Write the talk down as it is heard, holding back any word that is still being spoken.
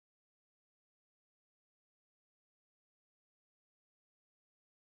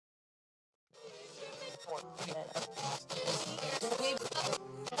I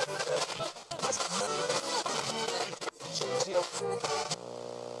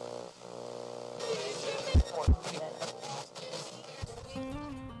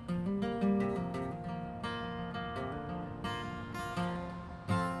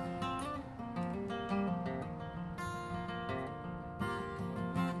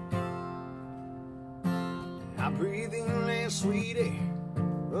breathe in that sweet air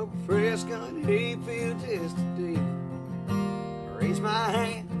of a fresh cut hayfield just today. I raise my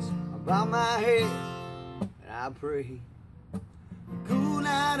hands above my head and I pray. Cool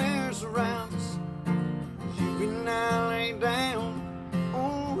night air surrounds us as you and I lay down.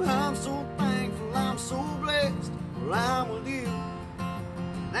 Oh, I'm so thankful, I'm so blessed. Well, I'm with you,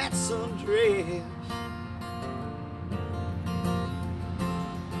 that's undressed.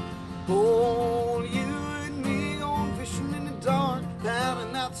 Oh, you and me going fishing in the dark,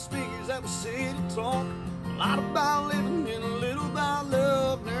 pounding out the speakers that we sit and talk. A lot about living and a little about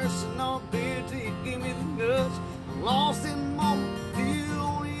love, nursing our beer till you give me the nuts. I'm lost in the moment, feel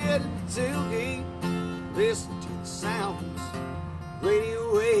on the edge of the tailgate. Listen to the sounds,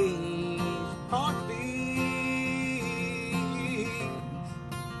 Radiowaves, heartbeats.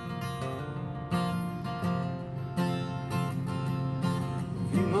 A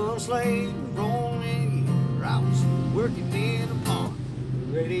few months later, only I was working in a park,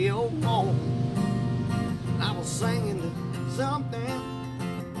 radio on, and I was singing to something.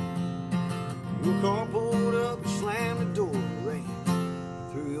 Your car pulled up and slammed the door, rain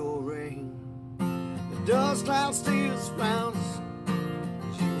through your rain. The dust cloud still surrounds us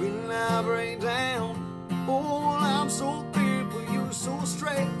as you and I break down. Oh, I'm so fearful, you were so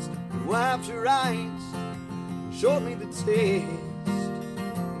stressed. You wiped your eyes, showed me the test.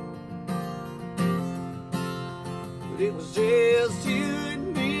 But it was just you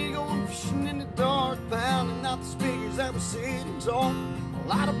and me going fishing in the dark, pounding out the speakers that we sit and talk. A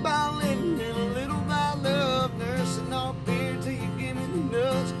lot about living and a little about love, nursing our beer till you give me the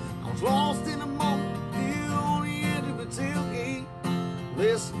nuts. I was lost in a moment, you on the edge of a tailgate.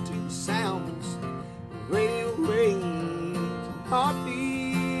 Listen to the sounds, radio waves,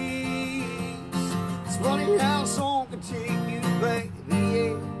 heartbeats. It's funny how a song can take you back to the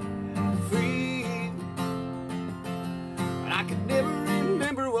air, free. But I could never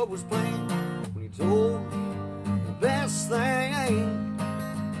remember what was playing when you told me the best thing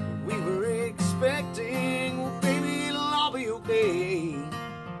we were expecting. Well, baby, it'll all be okay.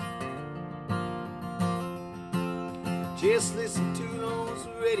 Just listen to those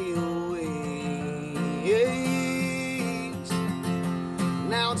radio waves.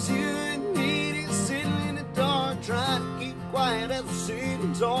 Now it's you and me that's sitting in the dark, trying to keep quiet as we sit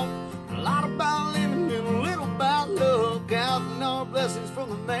and talk. A lot about living and a little about love, counting our blessings from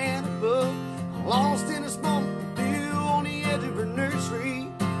the man above. I'm lost in this moment, you on the edge of her nursery.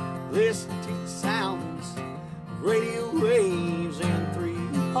 Listen